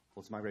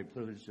Well, it's my great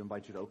privilege to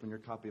invite you to open your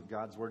copy of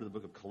God's Word to the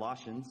book of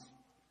Colossians.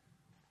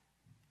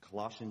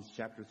 Colossians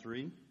chapter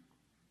 3.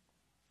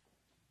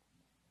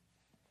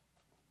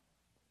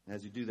 And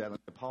as you do that, let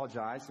me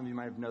apologize. Some of you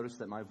might have noticed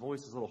that my voice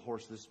is a little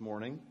hoarse this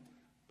morning.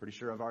 Pretty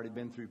sure I've already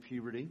been through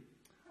puberty.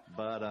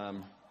 But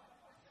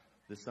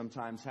this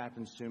sometimes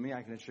happens to me.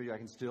 I can assure you I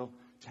can still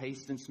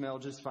taste and smell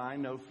just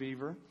fine. No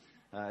fever.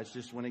 It's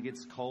just when it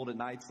gets cold at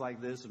nights like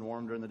this and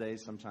warm during the day,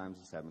 sometimes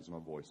this happens to my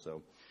voice.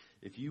 So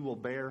if you will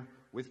bear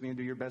with me and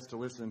do your best to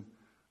listen,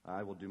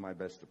 I will do my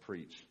best to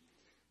preach.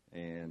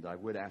 And I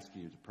would ask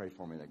you to pray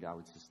for me that God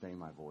would sustain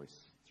my voice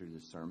through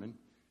this sermon.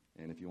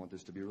 And if you want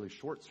this to be a really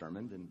short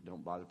sermon, then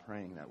don't bother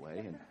praying that way.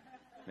 And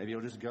maybe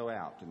it'll just go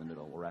out in the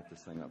middle. We'll wrap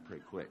this thing up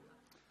pretty quick.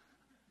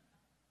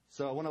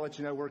 So I want to let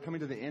you know we're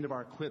coming to the end of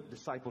our Equip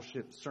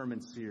Discipleship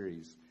sermon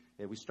series.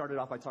 And we started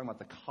off by talking about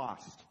the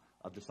cost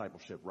of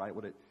discipleship, right?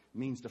 What it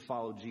means to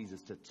follow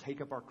Jesus, to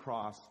take up our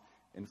cross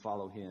and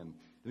follow Him.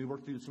 Then we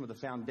worked through some of the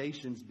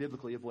foundations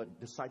biblically of what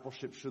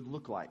discipleship should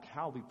look like,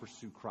 how we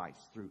pursue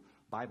Christ through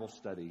Bible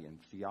study and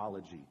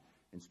theology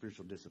and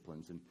spiritual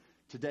disciplines. And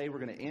today we're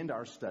going to end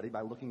our study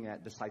by looking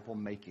at disciple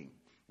making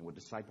and what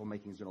disciple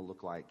making is going to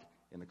look like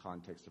in the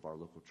context of our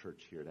local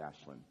church here at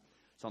Ashland.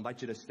 So I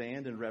invite you to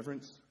stand in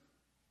reverence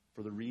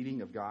for the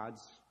reading of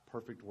God's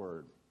perfect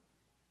word.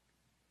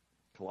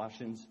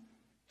 Colossians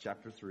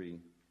chapter 3,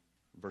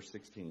 verse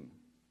 16.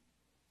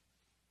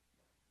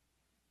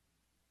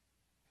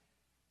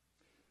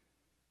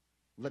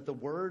 Let the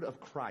word of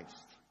Christ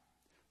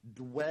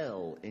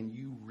dwell in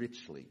you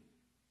richly,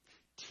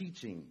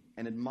 teaching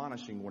and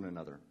admonishing one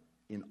another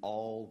in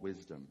all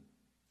wisdom,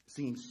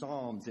 singing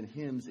psalms and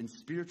hymns and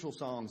spiritual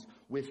songs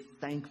with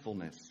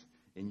thankfulness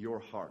in your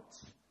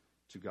hearts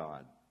to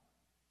God.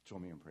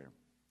 Join me in prayer.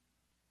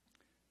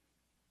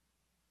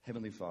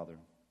 Heavenly Father,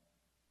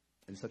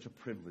 it is such a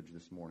privilege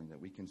this morning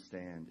that we can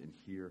stand and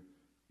hear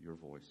your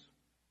voice,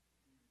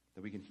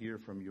 that we can hear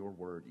from your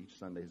word each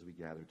Sunday as we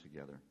gather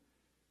together.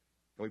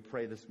 And we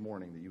pray this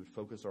morning that you would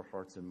focus our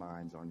hearts and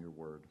minds on your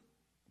word,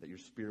 that your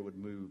Spirit would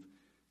move,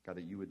 God,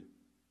 that you would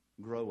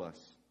grow us,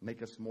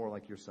 make us more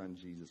like your Son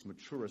Jesus,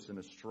 mature us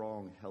into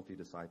strong, healthy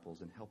disciples,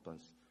 and help us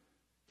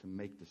to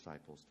make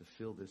disciples, to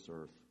fill this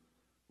earth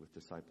with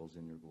disciples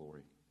in your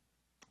glory.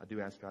 I do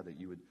ask, God, that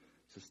you would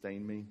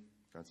sustain me,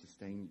 God,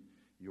 sustain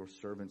your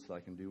servants so I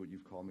can do what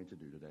you've called me to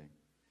do today.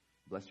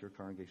 Bless your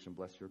congregation,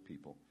 bless your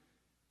people.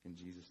 In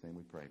Jesus' name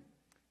we pray.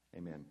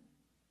 Amen.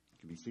 You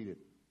can be seated.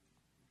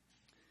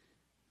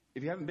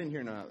 If you haven't been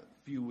here in a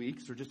few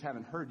weeks or just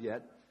haven't heard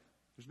yet,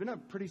 there's been a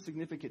pretty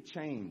significant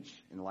change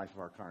in the life of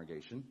our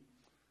congregation.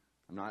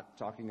 I'm not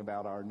talking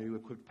about our new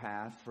equipped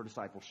path for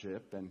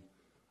discipleship, and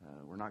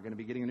we're not going to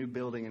be getting a new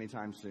building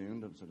anytime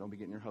soon, so don't be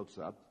getting your hopes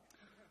up.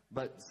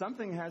 But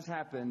something has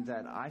happened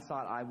that I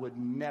thought I would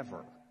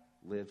never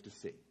live to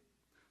see.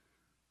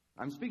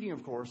 I'm speaking,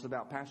 of course,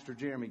 about Pastor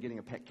Jeremy getting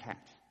a pet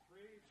cat.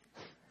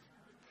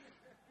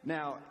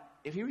 Now,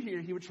 if he were here,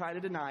 he would try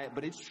to deny it,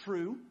 but it's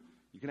true.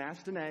 You can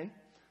ask Danae.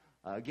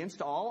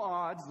 Against all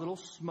odds, little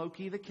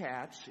Smokey the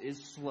cat is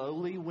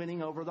slowly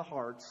winning over the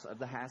hearts of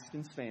the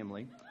Haskins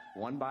family,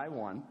 one by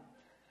one.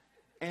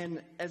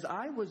 And as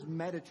I was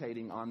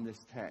meditating on this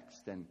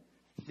text and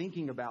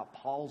thinking about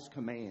Paul's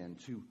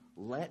command to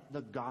let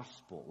the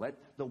gospel, let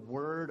the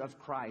word of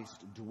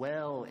Christ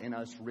dwell in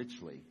us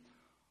richly,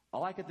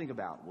 all I could think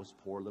about was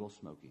poor little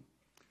Smokey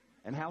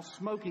and how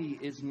Smokey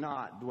is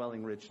not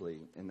dwelling richly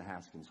in the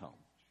Haskins home.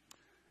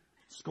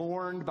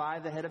 Scorned by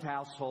the head of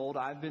household,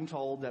 I've been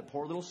told that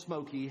poor little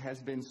Smokey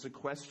has been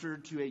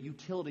sequestered to a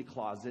utility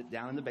closet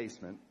down in the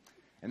basement,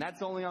 and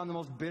that's only on the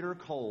most bitter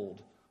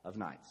cold of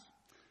nights.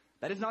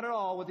 That is not at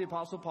all what the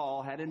Apostle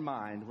Paul had in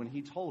mind when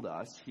he told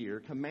us here,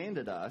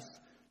 commanded us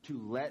to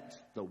let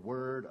the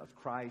word of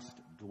Christ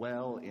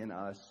dwell in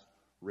us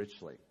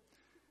richly.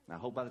 And I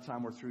hope by the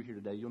time we're through here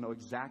today, you'll know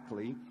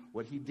exactly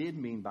what he did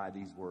mean by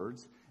these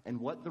words and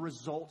what the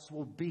results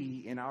will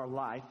be in our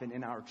life and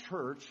in our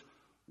church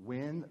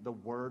when the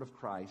word of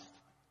Christ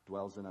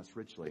dwells in us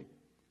richly.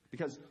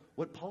 Because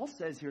what Paul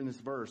says here in this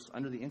verse,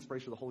 under the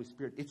inspiration of the Holy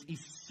Spirit, it's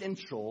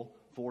essential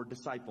for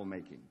disciple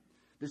making.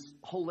 This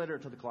whole letter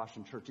to the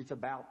Colossian church, it's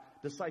about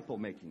disciple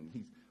making.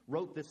 He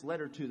wrote this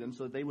letter to them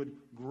so that they would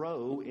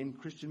grow in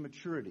Christian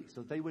maturity,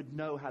 so that they would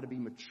know how to be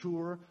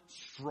mature,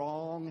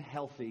 strong,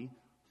 healthy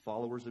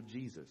followers of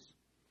Jesus.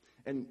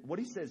 And what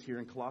he says here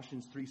in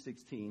Colossians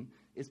 3:16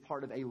 is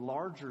part of a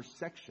larger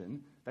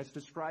section that's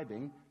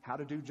describing how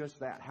to do just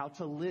that, how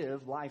to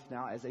live life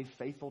now as a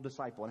faithful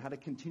disciple and how to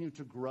continue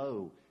to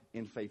grow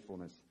in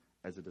faithfulness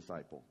as a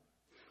disciple.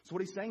 So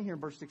what he's saying here in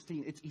verse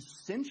 16, it's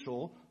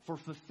essential for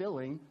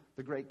fulfilling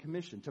the Great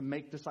Commission, to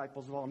make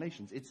disciples of all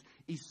nations. It's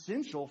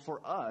essential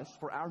for us,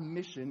 for our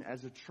mission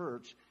as a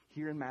church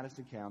here in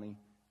Madison County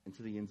and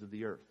to the ends of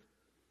the earth.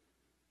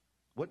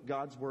 What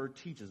God's word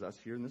teaches us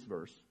here in this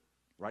verse,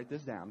 write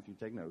this down if you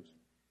take notes,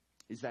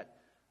 is that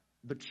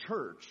the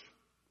church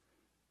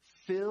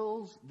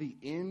fills the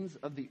ends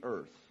of the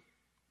earth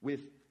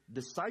with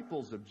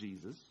disciples of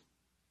Jesus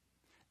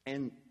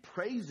and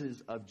praises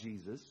of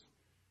Jesus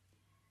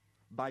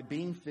by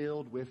being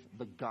filled with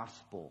the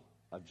gospel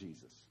of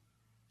Jesus.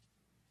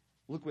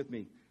 Look with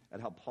me at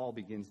how Paul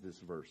begins this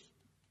verse.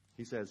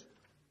 He says,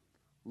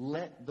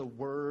 let the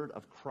word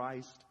of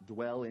Christ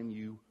dwell in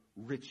you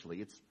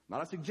richly. It's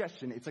not a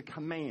suggestion, it's a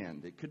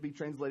command. It could be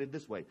translated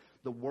this way.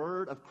 The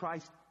word of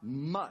Christ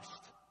must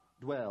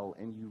dwell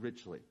in you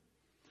richly.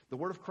 The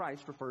word of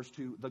Christ refers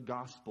to the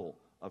gospel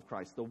of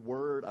Christ, the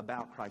word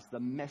about Christ, the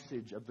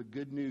message of the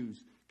good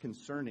news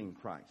concerning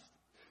Christ.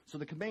 So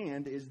the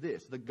command is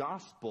this: the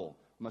gospel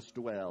must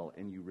dwell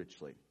in you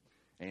richly.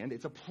 And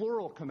it's a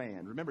plural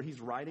command. Remember, he's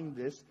writing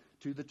this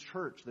to the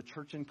church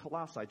in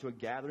Colossae, to a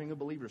gathering of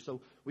believers.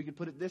 So we could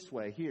put it this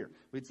way here.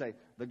 We'd say,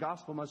 the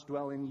gospel must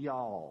dwell in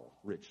y'all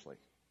richly.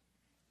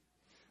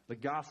 The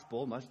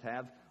gospel must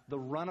have the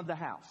run of the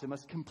house. It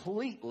must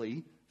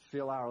completely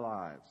fill our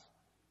lives.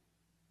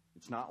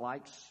 It's not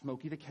like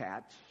Smokey the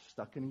cat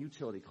stuck in a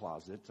utility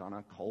closet on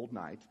a cold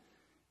night.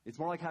 It's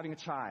more like having a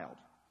child.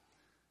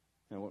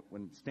 You know,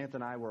 when Stanton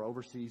and I were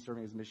overseas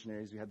serving as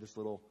missionaries, we had this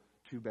little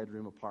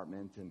 2-bedroom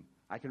apartment, and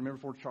I can remember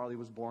before Charlie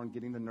was born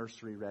getting the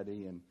nursery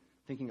ready and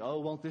thinking, oh,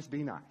 won't this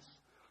be nice?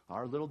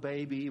 Our little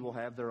baby will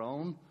have their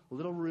own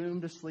little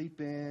room to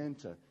sleep in,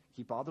 to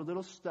keep all their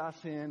little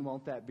stuff in.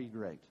 Won't that be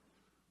great?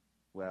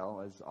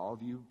 Well, as all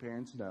of you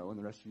parents know, and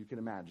the rest of you can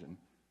imagine,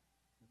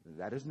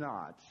 that is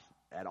not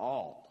at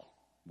all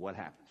what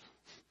happens.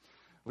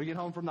 We get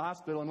home from the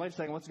hospital, and wait a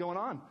second, what's going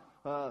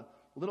on?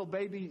 Little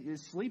baby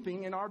is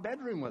sleeping in our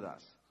bedroom with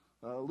us.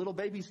 Little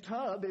baby's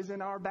tub is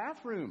in our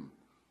bathroom.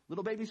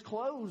 Little baby's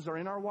clothes are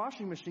in our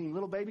washing machine.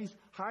 Little baby's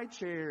high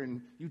chair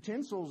and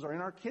utensils are in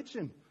our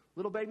kitchen.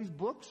 Little baby's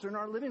books are in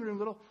our living room.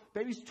 Little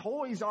baby's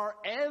toys are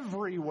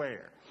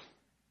everywhere.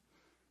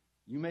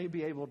 You may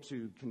be able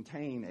to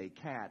contain a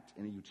cat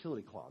in a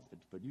utility closet,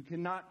 but you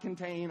cannot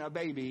contain a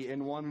baby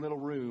in one little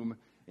room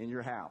in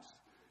your house.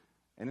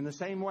 And in the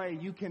same way,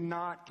 you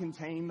cannot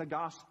contain the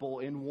gospel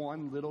in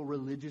one little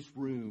religious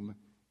room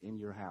in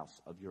your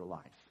house of your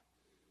life.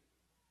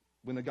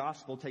 When the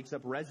gospel takes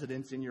up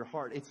residence in your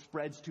heart, it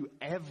spreads to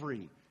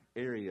every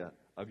area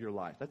of your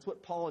life. That's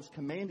what Paul is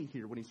commanding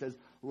here when he says,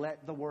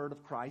 let the word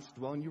of Christ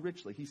dwell in you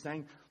richly. He's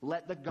saying,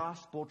 let the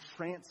gospel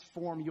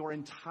transform your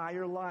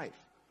entire life.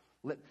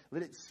 Let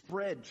it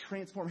spread,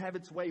 transform, have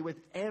its way with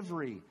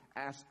every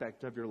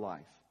aspect of your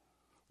life.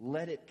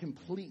 Let it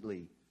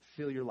completely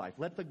fill your life.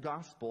 Let the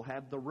gospel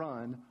have the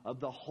run of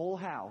the whole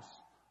house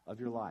of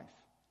your life.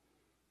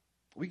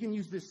 We can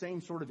use this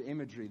same sort of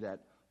imagery that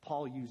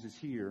Paul uses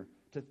here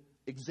to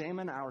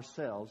examine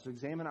ourselves, to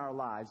examine our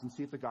lives and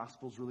see if the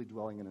gospel is really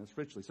dwelling in us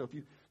richly. So if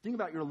you think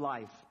about your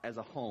life as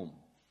a home,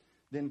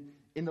 then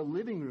in the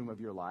living room of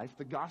your life,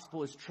 the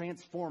gospel is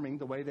transforming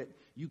the way that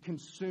you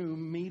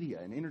consume media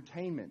and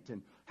entertainment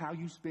and how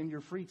you spend your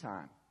free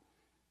time.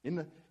 In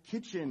the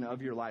kitchen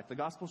of your life, the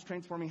gospel is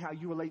transforming how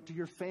you relate to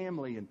your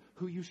family and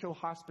who you show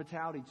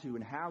hospitality to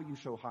and how you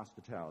show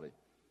hospitality.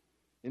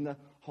 In the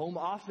home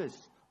office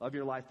of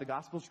your life, the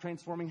gospel is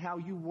transforming how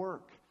you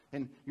work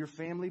and your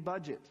family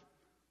budget.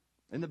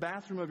 In the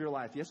bathroom of your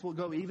life, yes, we'll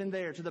go even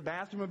there, to the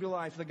bathroom of your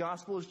life, the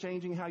gospel is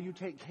changing how you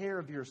take care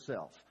of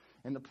yourself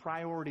and the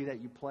priority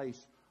that you place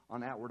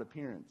on outward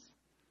appearance.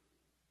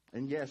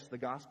 And yes, the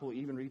gospel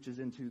even reaches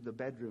into the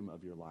bedroom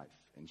of your life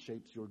and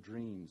shapes your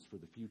dreams for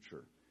the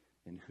future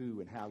and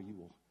who and how you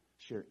will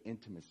share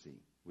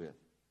intimacy with.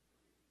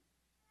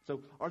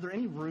 So are there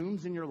any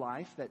rooms in your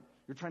life that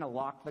you're trying to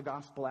lock the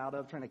gospel out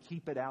of, trying to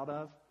keep it out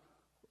of?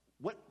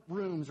 What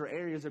rooms or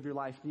areas of your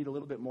life need a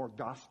little bit more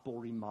gospel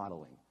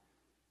remodeling?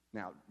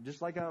 Now,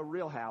 just like a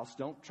real house,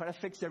 don't try to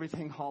fix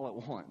everything all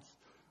at once.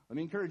 Let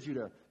me encourage you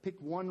to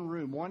pick one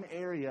room, one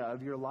area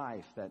of your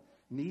life that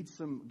needs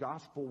some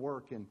gospel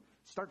work, and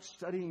start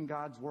studying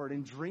God's word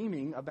and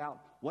dreaming about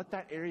what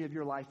that area of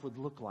your life would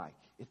look like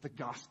if the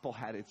gospel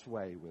had its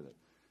way with it.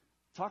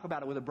 Talk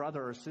about it with a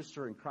brother or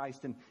sister in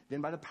Christ, and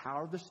then by the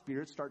power of the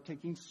Spirit, start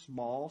taking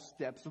small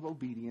steps of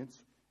obedience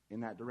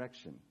in that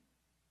direction.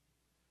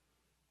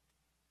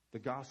 The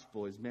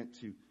gospel is meant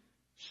to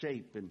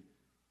shape and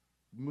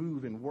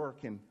move and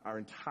work in our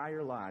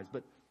entire lives.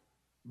 But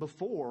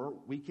before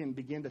we can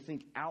begin to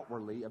think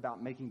outwardly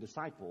about making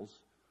disciples,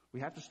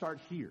 we have to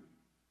start here.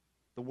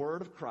 The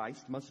word of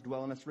Christ must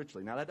dwell in us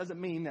richly. Now, that doesn't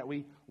mean that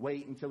we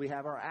wait until we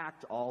have our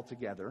act all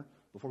together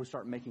before we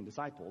start making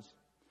disciples.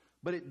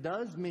 But it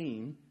does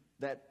mean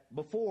that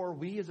before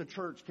we as a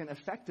church can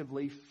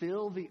effectively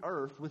fill the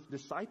earth with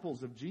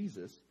disciples of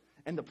Jesus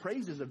and the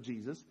praises of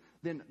Jesus,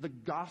 then the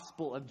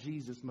gospel of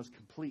Jesus must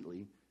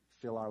completely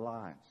fill our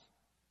lives.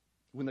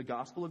 When the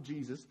gospel of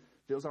Jesus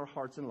fills our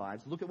hearts and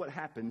lives, look at what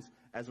happens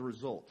as a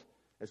result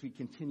as we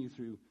continue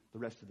through the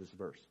rest of this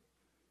verse.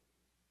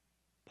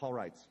 Paul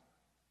writes,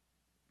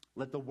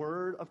 let the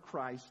word of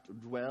Christ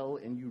dwell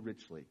in you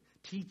richly,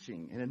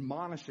 teaching and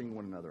admonishing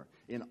one another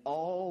in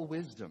all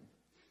wisdom.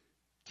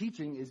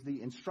 Teaching is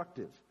the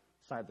instructive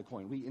side of the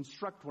coin. We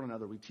instruct one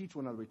another, we teach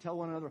one another, we tell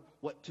one another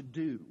what to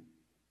do.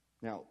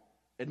 Now,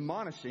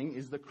 admonishing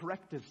is the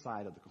corrective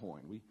side of the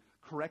coin. We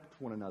correct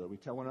one another. We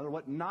tell one another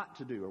what not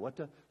to do or what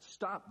to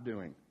stop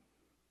doing.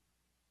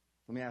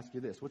 Let me ask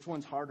you this. Which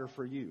one's harder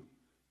for you?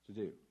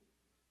 to do?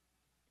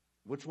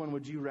 Which one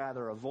would you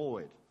rather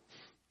avoid?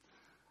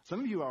 Some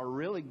of you are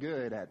really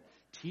good at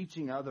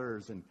teaching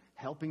others and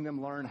helping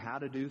them learn how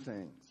to do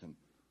things. And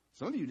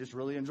some of you just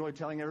really enjoy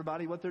telling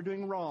everybody what they're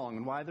doing wrong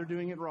and why they're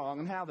doing it wrong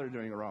and how they're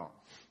doing it wrong.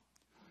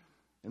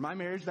 In my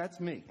marriage, that's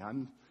me.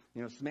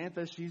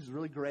 Samantha, she's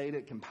really great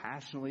at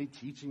compassionately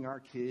teaching our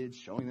kids,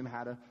 showing them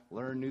how to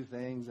learn new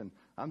things. And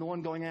I'm the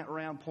one going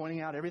around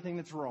pointing out everything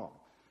that's wrong.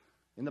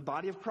 In the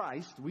body of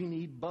Christ, we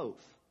need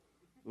both.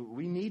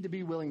 We need to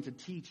be willing to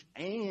teach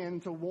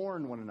and to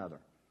warn one another.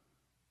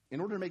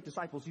 In order to make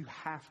disciples, you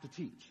have to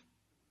teach.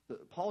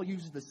 Paul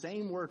uses the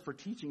same word for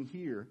teaching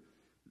here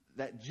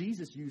that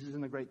Jesus uses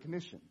in the Great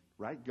Commission,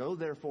 right? Go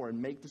therefore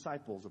and make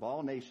disciples of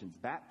all nations,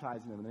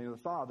 baptizing them in the name of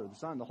the Father, the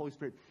Son, the Holy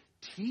Spirit,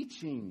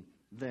 teaching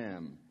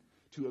them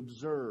to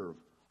observe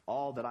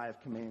all that I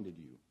have commanded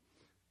you.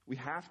 We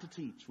have to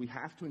teach, we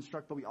have to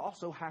instruct, but we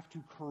also have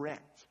to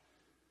correct.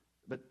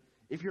 But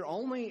if you're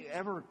only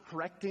ever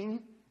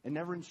correcting and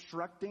never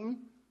instructing,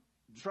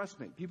 trust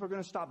me, people are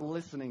going to stop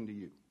listening to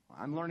you.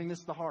 I'm learning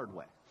this the hard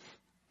way.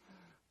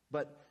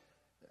 But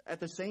at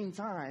the same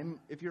time,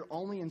 if you're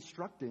only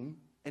instructing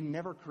and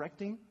never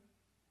correcting,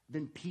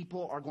 then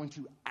people are going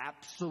to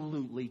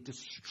absolutely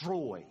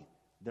destroy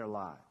their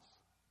lives.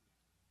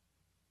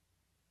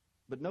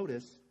 But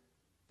notice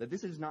that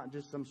this is not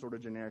just some sort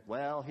of generic,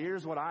 well,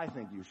 here's what I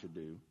think you should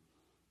do.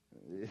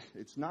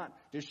 It's not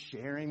just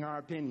sharing our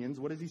opinions.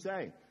 What does he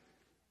say?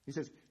 He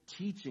says,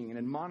 teaching and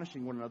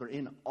admonishing one another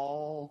in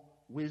all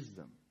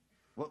wisdom.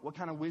 What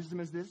kind of wisdom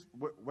is this?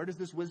 Where does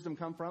this wisdom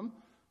come from?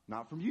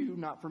 Not from you,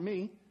 not from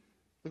me.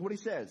 Look what he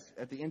says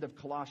at the end of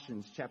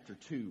Colossians chapter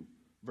 2,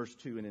 verse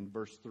 2 and in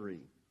verse 3.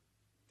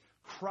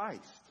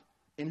 Christ,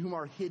 in whom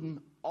are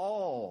hidden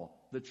all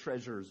the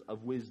treasures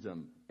of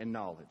wisdom and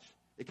knowledge.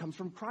 It comes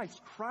from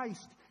Christ.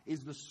 Christ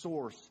is the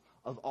source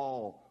of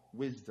all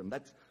wisdom.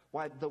 That's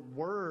why the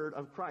word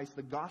of Christ,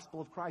 the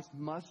gospel of Christ,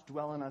 must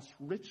dwell in us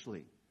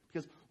richly.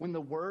 Because when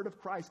the word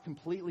of Christ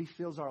completely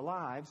fills our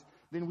lives,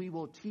 then we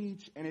will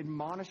teach and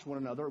admonish one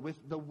another with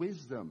the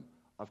wisdom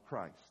of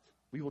Christ.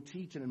 We will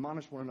teach and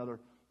admonish one another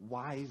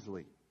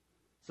wisely.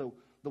 So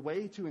the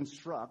way to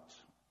instruct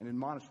and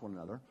admonish one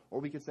another, or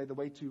we could say the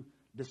way to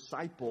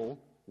disciple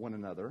one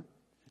another,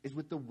 is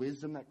with the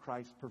wisdom that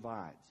Christ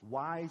provides.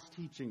 Wise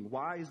teaching,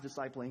 wise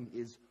discipling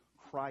is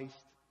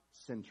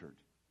Christ-centered.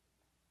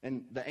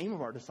 And the aim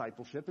of our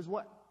discipleship is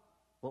what?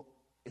 Well,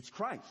 it's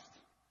Christ,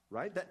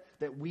 right?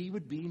 That we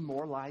would be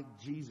more like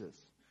Jesus.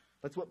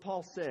 That's what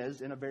Paul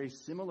says in a very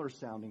similar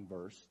sounding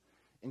verse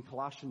in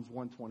Colossians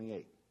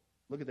 1:28.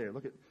 Look at there.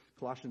 Look at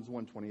Colossians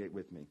 1:28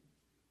 with me.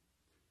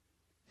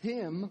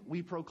 Him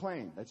we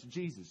proclaim. That's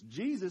Jesus.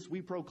 Jesus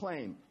we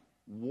proclaim,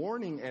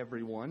 warning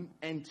everyone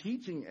and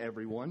teaching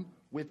everyone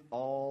with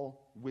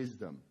all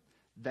wisdom.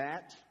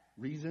 That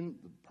reason,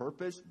 the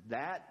purpose,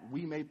 that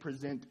we may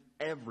present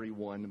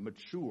everyone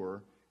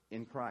mature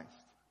in Christ.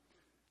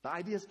 The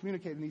ideas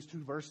communicated in these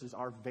two verses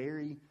are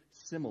very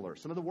similar.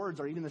 Some of the words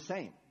are even the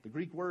same. The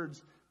Greek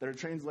words that are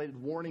translated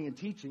warning and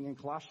teaching in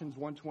Colossians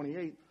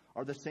 1:28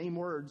 are the same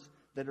words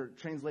that are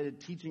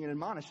translated teaching and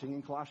admonishing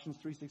in Colossians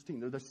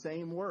 3:16. They're the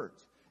same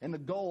words. And the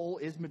goal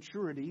is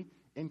maturity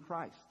in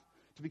Christ,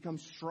 to become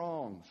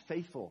strong,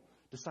 faithful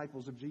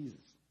disciples of Jesus.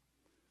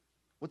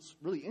 What's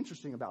really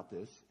interesting about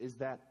this is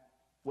that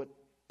what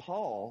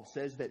Paul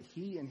says that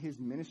he and his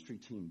ministry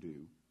team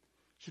do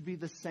should be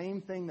the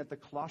same thing that the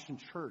Colossian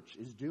church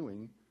is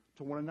doing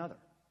to one another.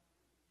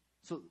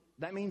 So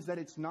that means that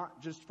it's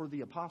not just for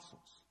the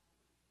apostles.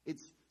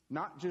 It's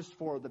not just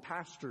for the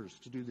pastors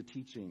to do the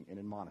teaching and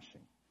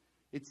admonishing.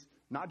 It's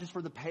not just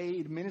for the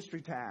paid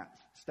ministry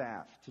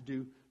staff to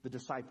do the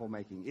disciple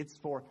making. It's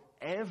for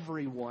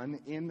everyone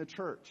in the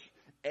church.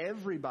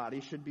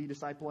 Everybody should be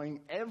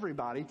discipling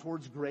everybody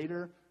towards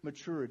greater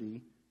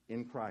maturity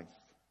in Christ.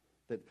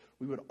 That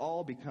we would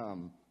all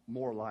become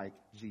more like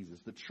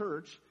Jesus. The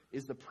church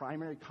is the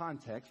primary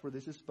context where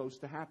this is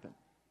supposed to happen.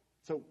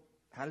 So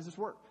how does this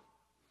work?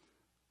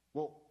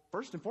 Well,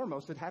 first and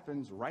foremost, it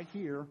happens right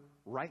here,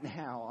 right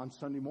now on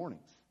Sunday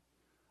mornings.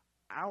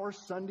 Our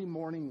Sunday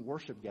morning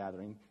worship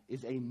gathering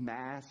is a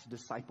mass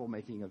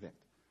disciple-making event.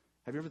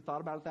 Have you ever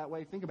thought about it that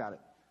way? Think about it.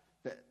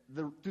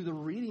 Through the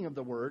reading of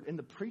the Word and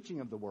the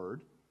preaching of the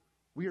Word,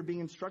 we are being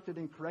instructed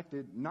and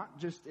corrected not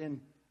just in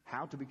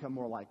how to become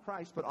more like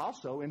Christ, but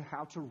also in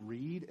how to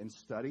read and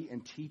study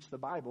and teach the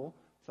Bible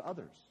to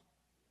others.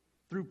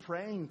 Through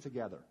praying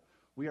together,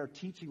 we are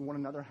teaching one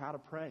another how to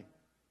pray.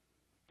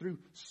 Through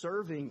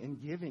serving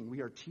and giving,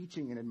 we are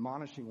teaching and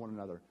admonishing one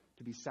another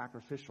to be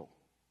sacrificial.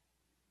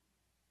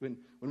 When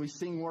we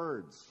sing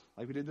words,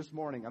 like we did this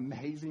morning,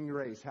 Amazing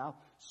Grace, how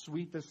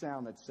sweet the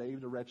sound that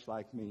saved a wretch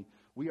like me,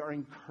 we are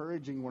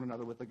encouraging one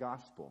another with the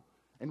gospel.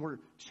 And we're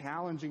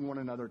challenging one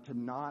another to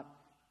not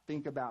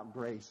think about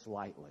grace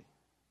lightly.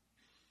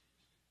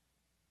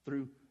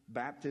 Through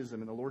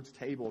baptism and the Lord's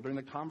table, during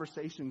the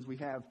conversations we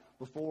have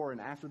before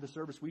and after the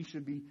service, we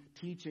should be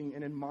teaching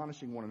and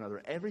admonishing one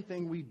another.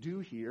 Everything we do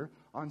here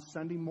on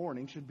Sunday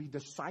morning should be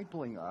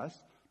discipling us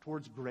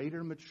towards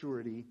greater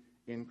maturity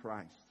in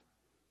Christ.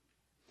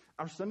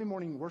 Our Sunday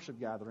morning worship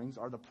gatherings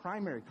are the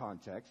primary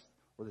context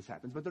where this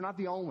happens, but they're not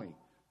the only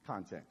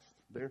context.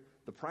 They're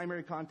the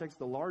primary context,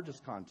 the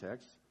largest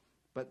context,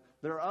 but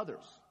there are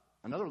others.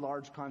 Another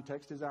large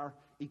context is our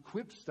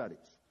equipped studies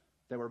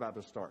that we're about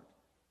to start.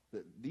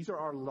 These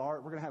are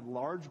we're going to have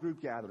large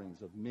group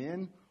gatherings of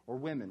men or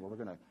women where we're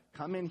going to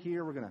come in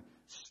here, we're going to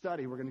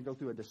study, we're going to go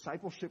through a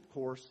discipleship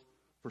course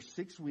for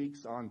 6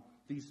 weeks on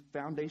these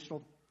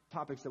foundational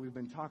topics that we've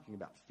been talking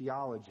about: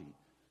 theology,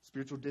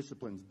 spiritual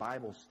disciplines,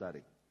 Bible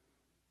study.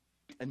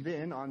 And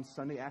then on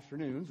Sunday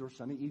afternoons or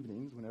Sunday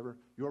evenings, whenever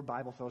your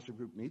Bible fellowship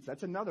group meets,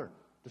 that's another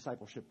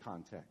discipleship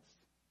context.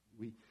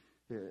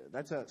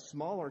 That's a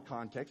smaller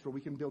context where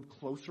we can build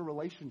closer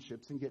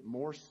relationships and get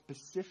more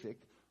specific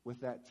with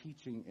that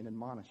teaching and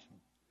admonishing.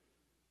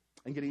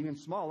 And get even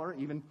smaller,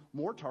 even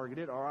more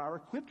targeted, are our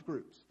equipped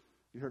groups.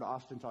 You heard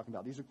Austin talking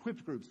about these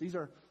equipped groups. These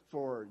are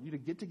for you to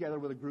get together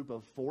with a group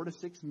of 4 to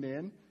 6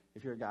 men,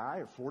 if you're a guy,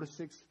 or 4 to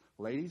 6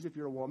 ladies, if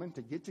you're a woman,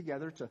 to get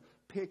together to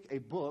pick a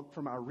book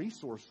from our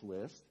resource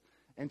list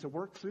and to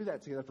work through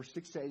that together for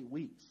 6 to 8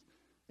 weeks.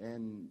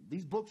 And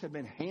these books have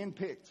been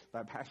handpicked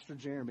by Pastor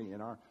Jeremy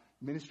and our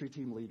ministry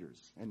team leaders.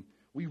 And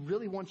we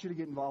really want you to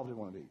get involved in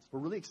one of these. We're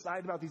really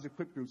excited about these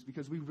equipped groups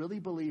because we really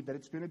believe that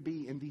it's going to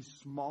be in these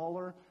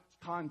smaller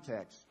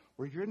contexts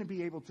where you're going to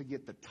be able to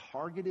get the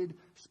targeted,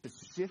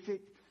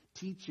 specific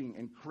teaching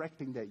and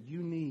correcting that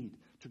you need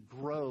to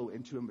grow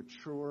into a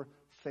mature,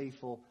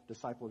 faithful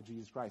disciple of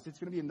Jesus Christ. It's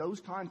going to be in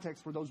those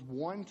contexts where those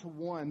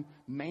one-to-one,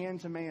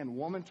 man-to-man,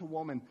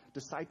 woman-to-woman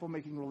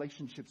disciple-making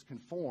relationships can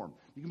form.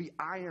 You can be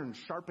iron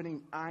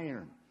sharpening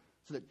iron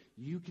so that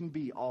you can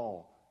be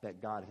all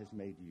that God has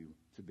made you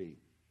to be.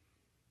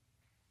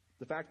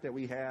 The fact that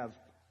we have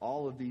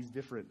all of these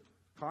different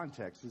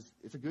contexts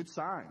it's a good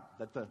sign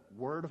that the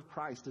Word of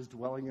Christ is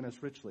dwelling in us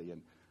richly.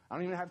 And I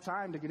don't even have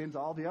time to get into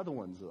all the other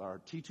ones: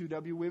 our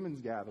T2W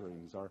women's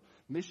gatherings, our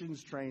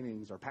missions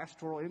trainings, our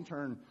pastoral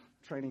intern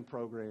training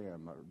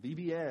program, or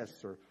VBS,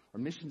 or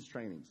missions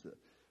trainings, the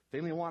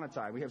Family Awana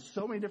time. We have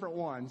so many different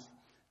ones.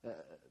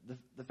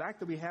 The fact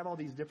that we have all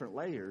these different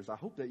layers, I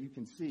hope that you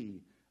can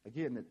see,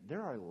 again, that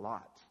there are a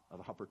lot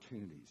of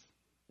opportunities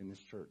in this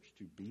church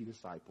to be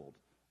discipled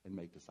and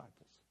make disciples.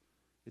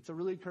 It's a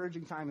really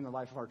encouraging time in the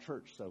life of our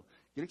church, so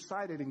get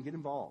excited and get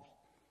involved.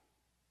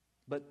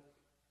 But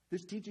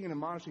this teaching and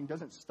admonishing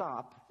doesn't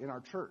stop in our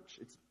church.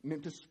 It's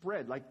meant to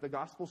spread. Like the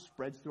gospel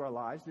spreads through our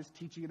lives, this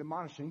teaching and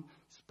admonishing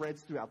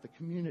spreads throughout the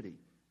community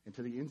and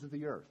to the ends of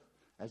the earth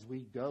as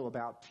we go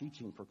about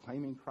teaching,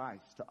 proclaiming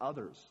Christ to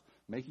others,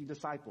 making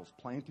disciples,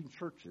 planting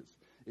churches.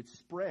 It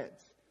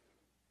spreads.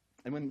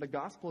 And when the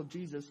gospel of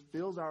Jesus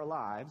fills our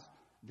lives,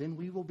 then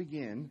we will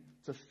begin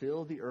to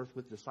fill the earth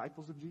with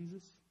disciples of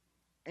Jesus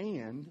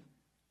and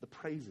the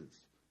praises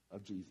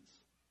of Jesus.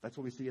 That's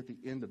what we see at the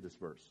end of this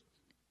verse.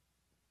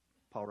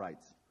 Paul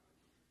writes,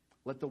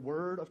 "Let the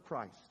word of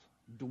Christ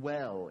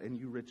dwell in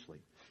you richly,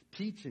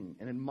 teaching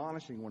and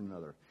admonishing one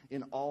another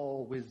in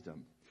all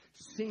wisdom,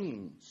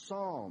 singing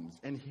psalms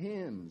and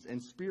hymns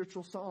and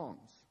spiritual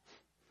songs."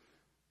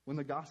 When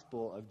the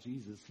gospel of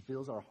Jesus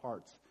fills our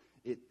hearts,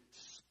 it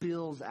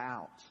spills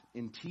out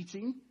in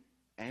teaching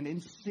and in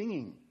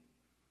singing.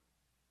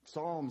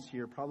 Psalms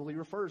here probably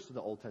refers to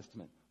the Old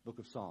Testament book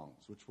of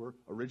Psalms, which were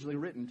originally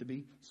written to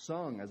be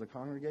sung as a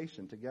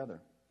congregation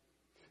together.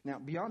 Now,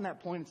 beyond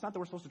that point, it's not that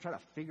we're supposed to try to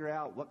figure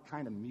out what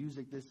kind of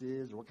music this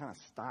is or what kind of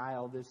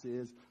style this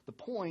is. The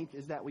point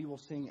is that we will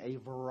sing a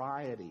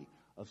variety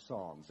of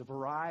songs, a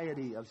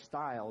variety of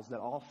styles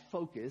that all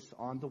focus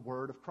on the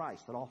word of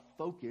Christ, that all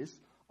focus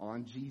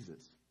on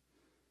Jesus.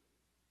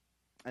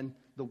 And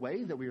the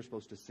way that we are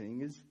supposed to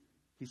sing is,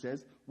 he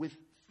says, with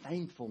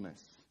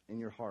thankfulness in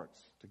your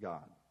hearts to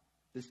God.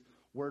 This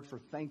word for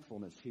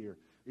thankfulness here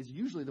is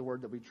usually the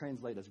word that we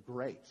translate as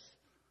grace.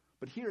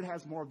 But here it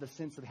has more of the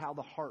sense of how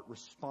the heart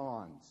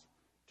responds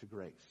to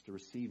grace, to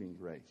receiving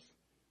grace.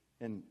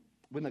 And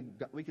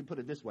we could put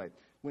it this way.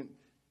 When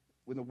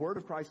the word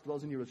of Christ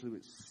dwells in you,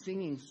 with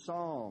singing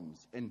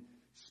psalms and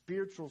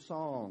spiritual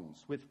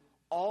songs with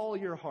all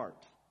your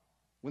heart,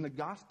 when the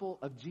gospel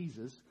of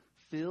Jesus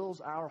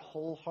fills our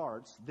whole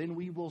hearts, then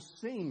we will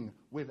sing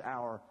with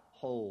our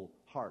whole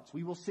hearts.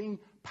 We will sing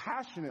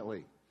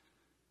passionately.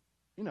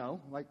 You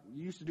know, like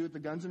you used to do at the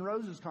Guns N'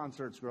 Roses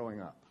concerts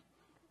growing up.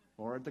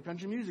 Or at the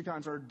country music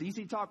concert, or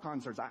DC Talk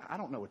concerts. I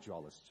don't know what you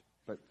all listen to.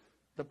 But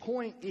the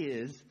point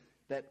is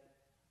that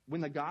when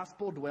the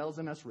gospel dwells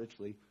in us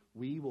richly,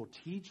 we will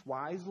teach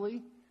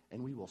wisely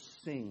and we will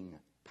sing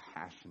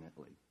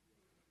passionately.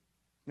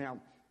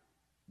 Now,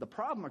 the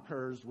problem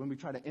occurs when we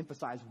try to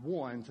emphasize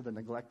one to the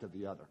neglect of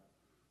the other.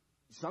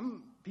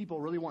 Some people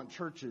really want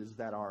churches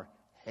that are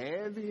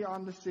heavy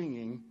on the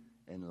singing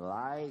and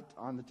light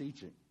on the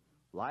teaching.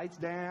 Lights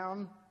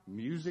down,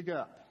 music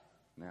up.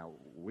 Now,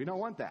 we don't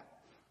want that.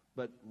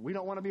 But we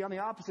don't want to be on the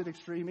opposite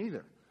extreme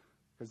either.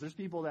 Because there's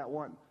people that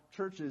want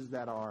churches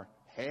that are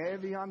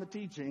heavy on the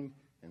teaching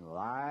and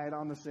light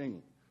on the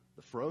singing.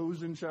 The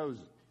frozen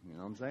chosen. You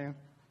know what I'm saying?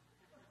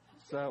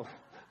 So,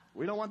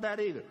 we don't want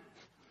that either.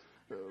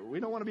 We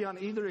don't want to be on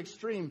either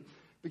extreme,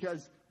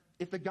 because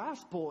If the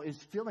gospel is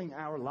filling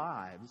our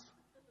lives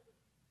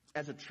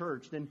as a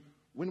church, then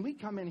when we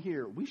come in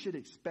here, we should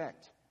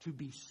expect to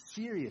be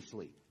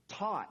seriously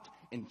taught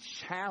and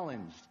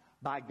challenged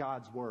by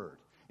God's word.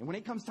 And when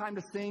it comes time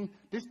to sing,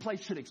 this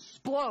place should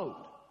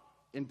explode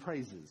in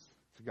praises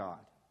to God.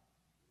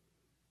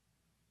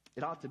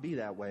 It ought to be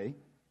that way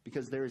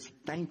because there is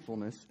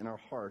thankfulness in our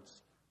hearts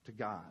to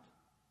God.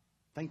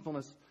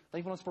 Thankfulness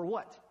for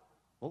what?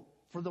 Well,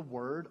 for the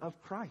word of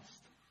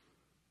Christ.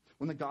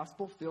 When the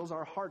gospel fills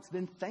our hearts,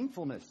 then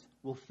thankfulness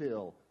will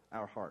fill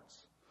our hearts.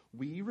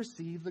 We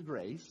receive the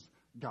grace,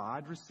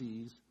 God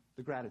receives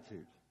the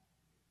gratitude.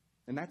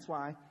 And that's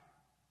why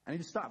I need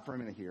to stop for a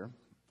minute here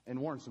and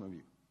warn some of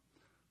you.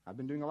 I've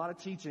been doing a lot of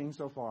teaching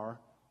so far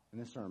in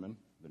this sermon,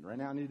 but right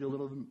now I need to do a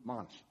little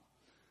admonishing.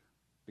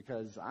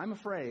 Because I'm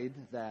afraid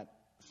that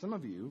some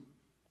of you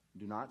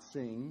do not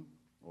sing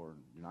or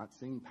do not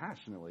sing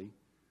passionately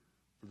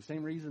for the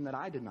same reason that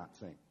I did not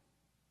sing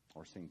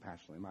or sing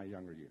passionately in my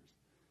younger years.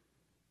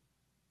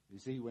 You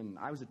see, when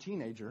I was a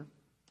teenager,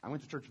 I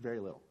went to church very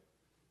little.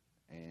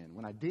 And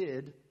when I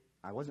did,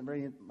 I wasn't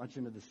very much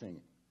into the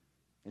singing.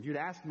 If you'd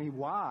asked me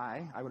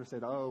why, I would have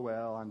said, oh,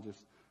 well, I'm just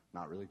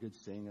not really a good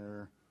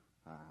singer.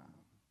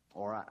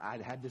 Or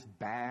I'd had this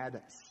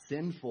bad,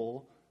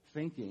 sinful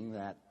thinking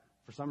that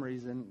for some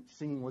reason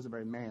singing wasn't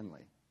very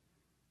manly.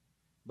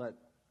 But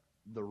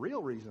the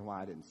real reason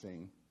why I didn't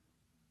sing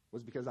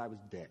was because I was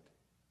dead.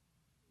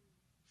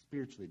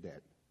 Spiritually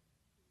dead.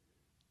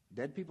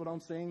 Dead people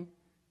don't sing,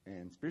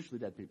 and spiritually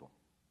dead people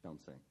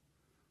don't sing.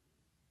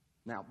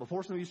 Now,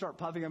 before some of you start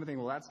puffing up and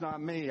thinking, well, that's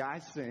not me, I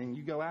sing,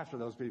 you go after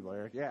those people,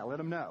 Eric. Yeah, let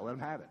them know. Let them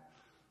have it.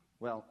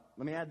 Well,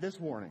 let me add this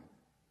warning.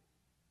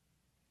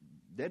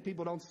 Dead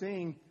people don't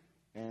sing,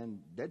 and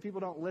dead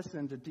people don't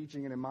listen to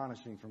teaching and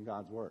admonishing from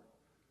God's Word.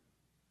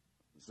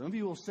 Some of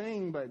you will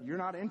sing, but you're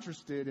not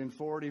interested in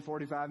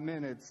 45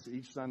 minutes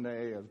each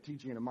Sunday of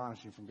teaching and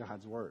admonishing from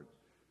God's Word.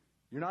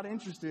 You're not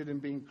interested in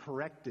being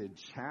corrected,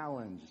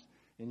 challenged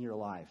in your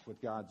life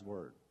with God's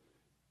Word.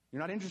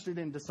 You're not interested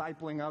in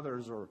discipling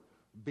others or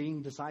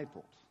being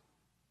discipled.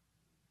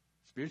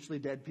 Spiritually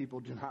dead people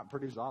do not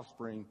produce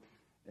offspring.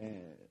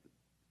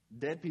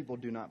 Dead people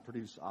do not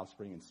produce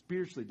offspring, and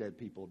spiritually dead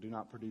people do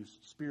not produce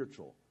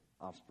spiritual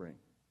offspring.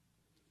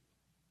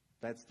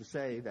 That's to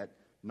say that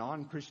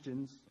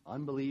non-Christians,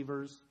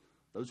 unbelievers,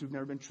 those who've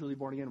never been truly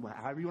born again,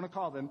 however you want to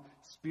call them,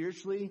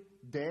 spiritually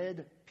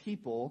dead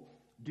people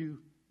do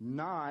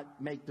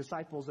not make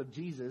disciples of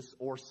Jesus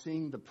or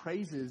sing the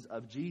praises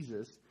of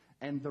Jesus.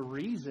 And the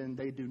reason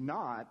they do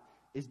not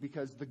is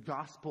because the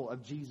gospel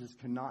of Jesus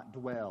cannot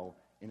dwell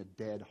in a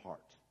dead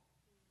heart.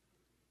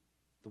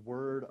 The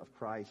word of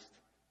Christ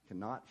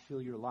cannot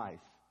fill your life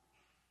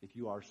if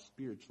you are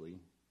spiritually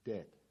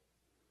dead.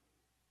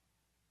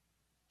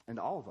 And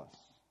all of us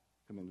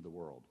come into the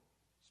world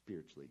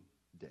spiritually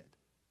dead.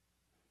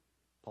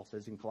 Paul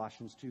says in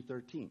Colossians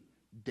 2:13,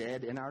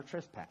 dead in our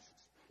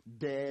trespasses,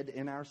 dead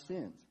in our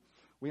sins.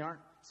 We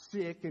aren't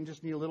sick and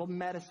just need a little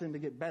medicine to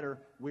get better.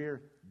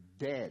 We're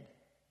dead.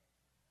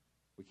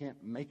 We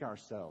can't make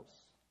ourselves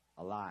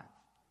alive.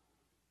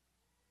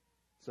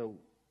 So,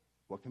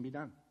 what can be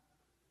done?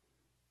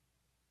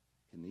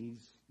 Can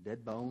these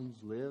dead bones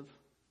live?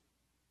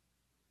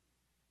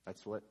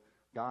 That's what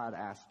God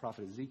asked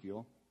prophet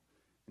Ezekiel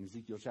in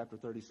Ezekiel chapter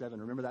 37.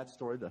 Remember that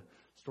story, the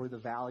story of the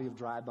valley of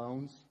dry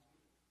bones?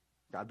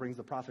 God brings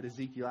the prophet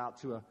Ezekiel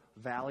out to a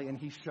valley and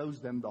he shows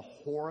them the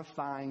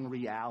horrifying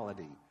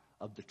reality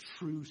of the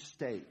true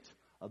state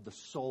of the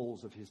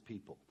souls of his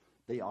people.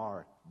 They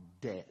are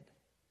dead.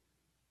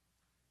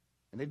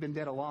 And they've been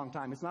dead a long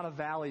time. It's not a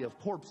valley of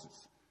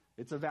corpses.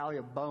 It's a valley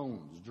of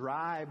bones,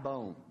 dry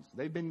bones.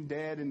 They've been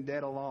dead and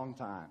dead a long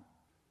time.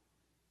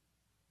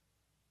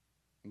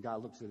 And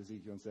God looks at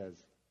Ezekiel and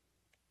says,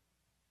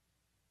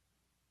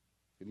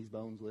 can these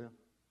bones live?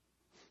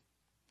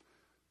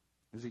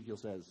 Ezekiel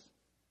says,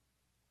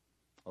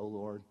 oh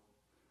Lord,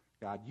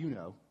 God, you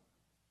know.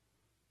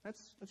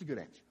 That's a good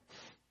answer.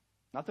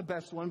 Not the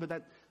best one, but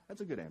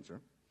that's a good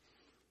answer.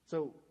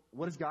 So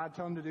what does God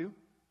tell him to do?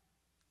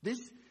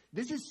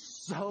 This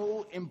is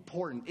so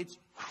important. It's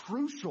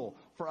crucial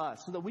for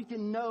us so that we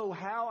can know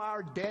how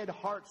our dead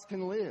hearts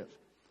can live.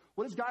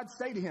 What does God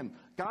say to him?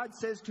 God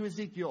says to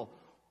Ezekiel,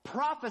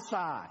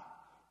 prophesy,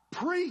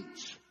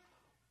 preach,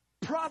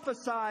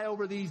 prophesy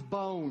over these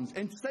bones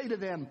and say to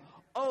them,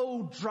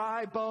 O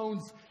dry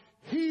bones,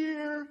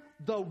 hear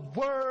the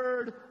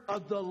word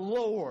of the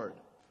Lord.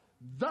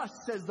 Thus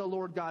says the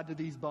Lord God to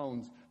these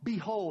bones,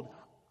 behold,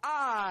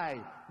 I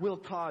will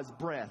cause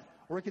breath.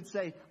 Or it could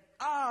say,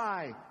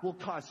 I will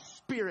cause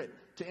spirit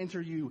to enter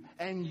you,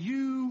 and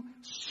you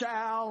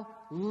shall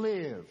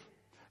live.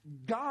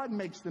 God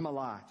makes them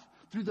alive.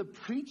 Through the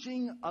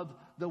preaching of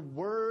the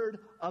word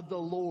of the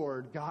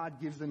Lord,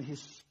 God gives them his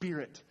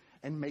spirit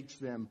and makes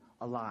them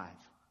alive.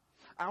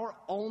 Our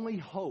only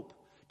hope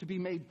to be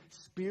made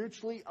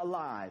spiritually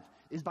alive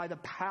is by the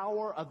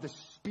power of the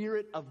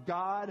Spirit of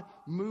God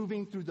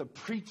moving through the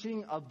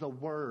preaching of the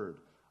Word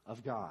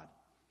of God.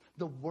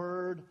 The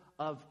Word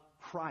of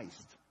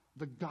Christ,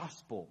 the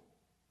gospel.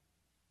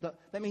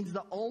 That means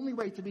the only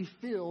way to be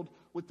filled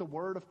with the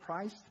Word of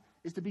Christ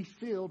is to be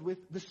filled with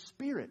the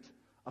Spirit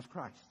of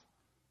Christ.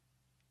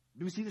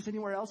 Do we see this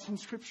anywhere else in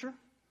Scripture?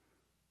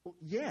 Well,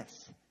 yes.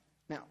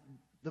 Now,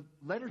 the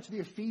letter to the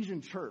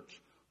Ephesian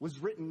church was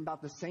written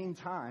about the same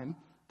time.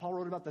 Paul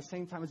wrote about the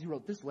same time as he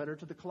wrote this letter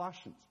to the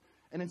Colossians.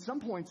 And in some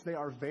points, they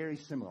are very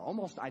similar,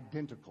 almost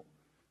identical.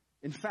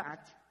 In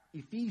fact,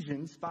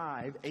 Ephesians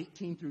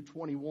 5:18 through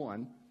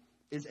 21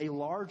 is a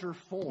larger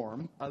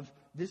form of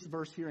this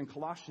verse here in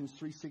Colossians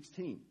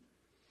 3:16.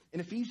 In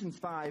Ephesians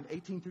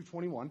 5:18 through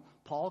 21,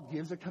 Paul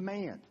gives a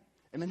command.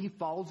 And then he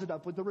follows it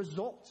up with the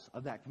results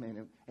of that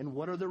command. And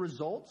what are the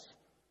results?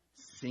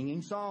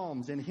 Singing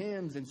psalms and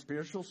hymns and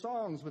spiritual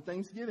songs with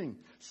thanksgiving.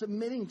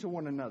 Submitting to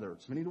one another.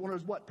 Submitting to one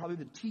another is what? Probably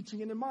the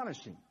teaching and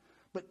admonishing.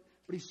 But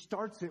he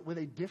starts it with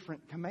a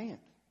different command.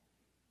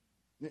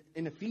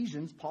 In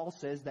Ephesians, Paul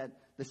says that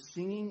the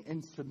singing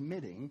and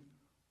submitting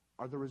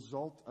are the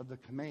result of the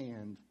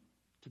command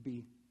to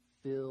be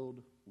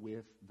filled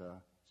with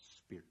the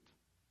Spirit.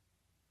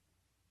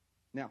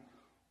 Now,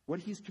 what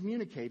he's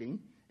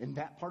communicating in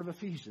that part of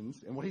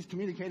Ephesians and what he's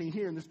communicating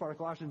here in this part of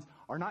Colossians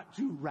are not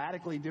two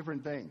radically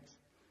different things.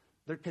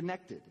 They're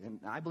connected,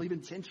 and I believe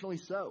intentionally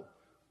so.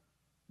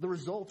 The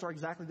results are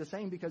exactly the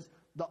same because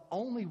the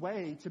only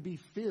way to be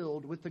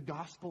filled with the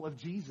gospel of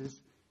Jesus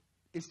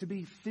is to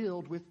be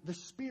filled with the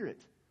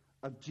Spirit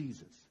of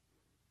Jesus.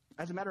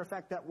 As a matter of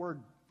fact, that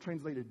word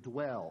translated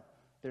dwell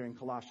there in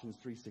Colossians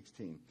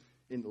 3:16,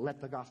 in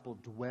let the gospel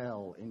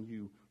dwell in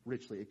you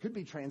richly. It could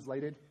be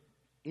translated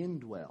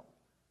indwell.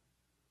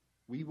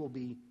 We will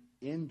be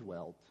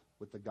indwelt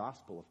with the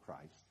gospel of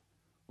Christ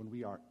when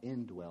we are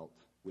indwelt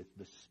with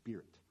the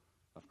Spirit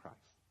of Christ.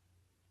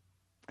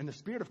 And the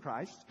Spirit of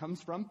Christ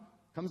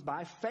comes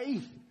by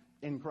faith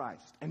in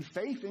Christ. And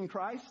faith in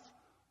Christ,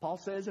 Paul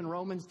says in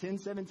Romans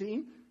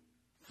 10:17,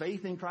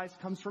 faith in Christ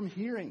comes from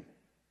hearing.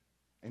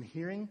 And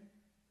hearing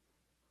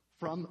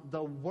from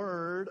the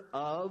word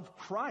of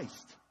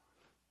Christ.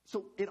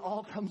 So it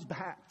all comes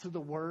back to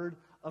the word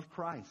of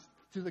Christ,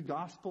 to the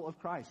gospel of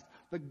Christ.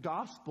 The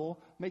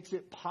gospel makes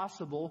it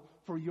possible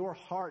for your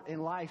heart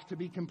and life to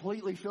be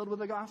completely filled with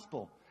the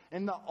gospel.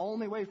 And the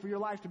only way for your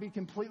life to be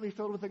completely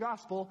filled with the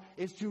gospel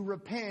is to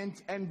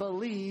repent and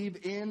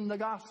believe in the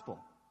gospel.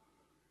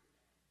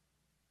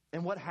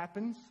 And what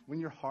happens when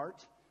your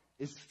heart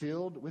is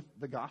filled with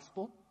the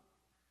gospel?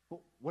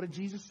 Well, what did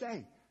Jesus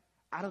say?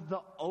 Out of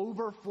the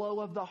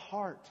overflow of the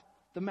heart,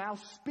 the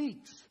mouth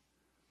speaks.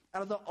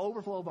 Out of the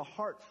overflow of a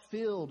heart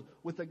filled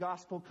with the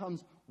gospel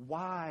comes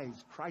wise,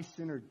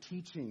 Christ-centered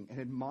teaching and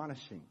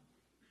admonishing.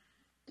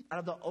 Out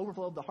of the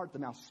overflow of the heart, the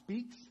mouth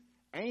speaks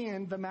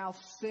and the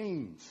mouth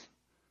sings.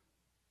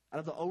 Out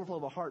of the overflow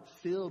of a heart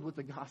filled with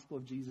the gospel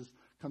of Jesus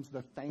comes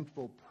the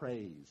thankful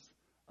praise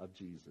of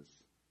Jesus.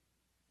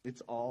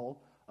 It's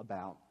all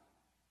about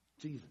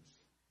Jesus.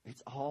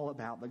 It's all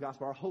about the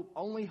gospel. Our hope,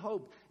 only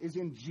hope, is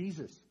in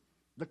Jesus,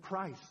 the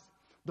Christ,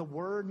 the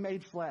Word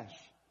made flesh,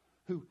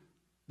 who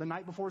the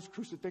night before his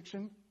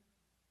crucifixion,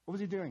 what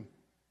was he doing?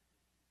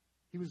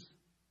 He was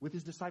with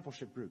his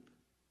discipleship group,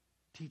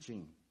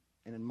 teaching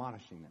and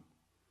admonishing them.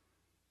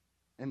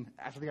 And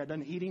after they got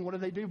done eating, what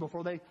did they do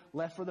before they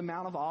left for the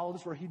Mount of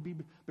Olives where he'd be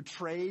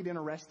betrayed and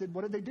arrested?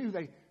 What did they do?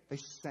 They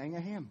sang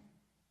a hymn.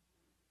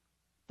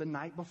 The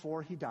night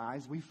before he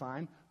dies, we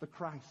find the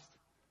Christ,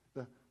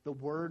 the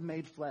Word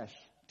made flesh,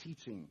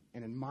 teaching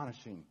and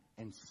admonishing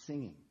and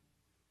singing.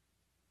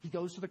 He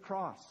goes to the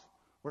cross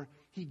where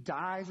he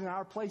dies in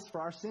our place for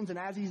our sins. And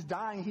as he's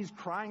dying, he's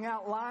crying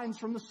out lines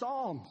from the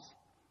Psalms.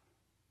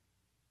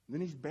 And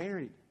then he's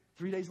buried.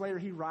 3 days later,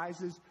 he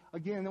rises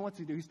again. And then what's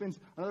he do? He spends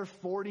another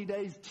 40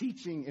 days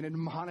teaching and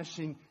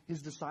admonishing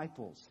his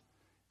disciples.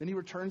 Then he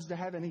returns to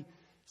heaven. He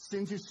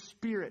sends his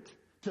Spirit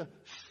to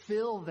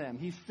fill them.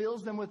 He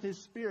fills them with his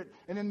Spirit.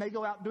 And then they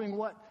go out doing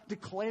what?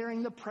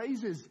 Declaring the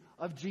praises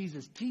of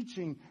Jesus,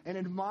 teaching and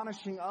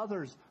admonishing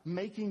others,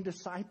 making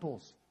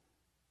disciples.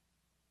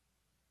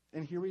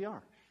 And here we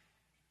are,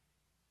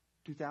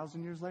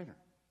 2,000 years later,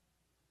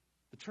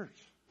 the church,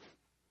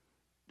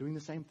 doing the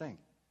same thing,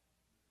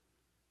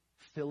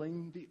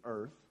 filling the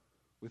earth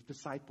with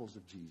disciples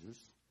of Jesus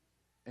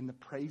and the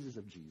praises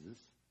of Jesus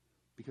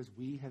because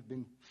we have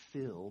been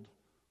filled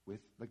with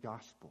the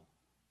gospel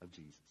of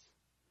Jesus.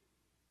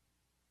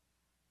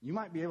 You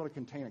might be able to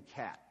contain a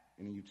cat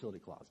in a utility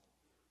closet,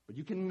 but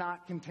you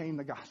cannot contain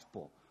the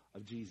gospel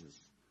of Jesus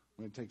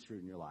when it takes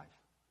root in your life.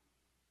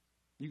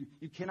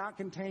 You cannot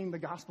contain the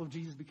gospel of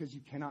Jesus because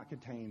you cannot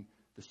contain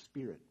the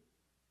Spirit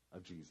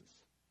of Jesus.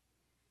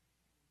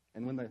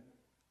 And when the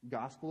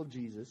gospel of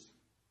Jesus,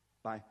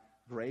 by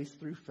grace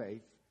through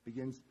faith,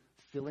 begins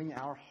filling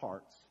our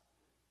hearts,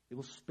 it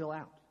will spill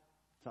out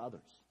to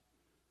others.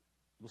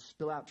 It will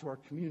spill out to our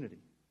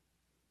community.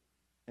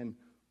 And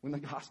when the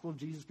gospel of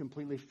Jesus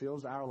completely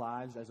fills our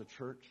lives as a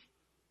church,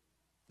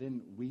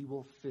 then we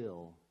will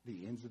fill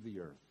the ends of the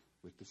earth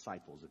with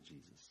disciples of Jesus.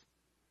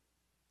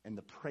 And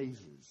the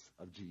praises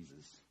of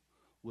Jesus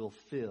will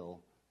fill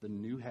the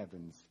new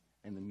heavens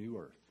and the new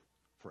earth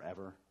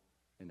forever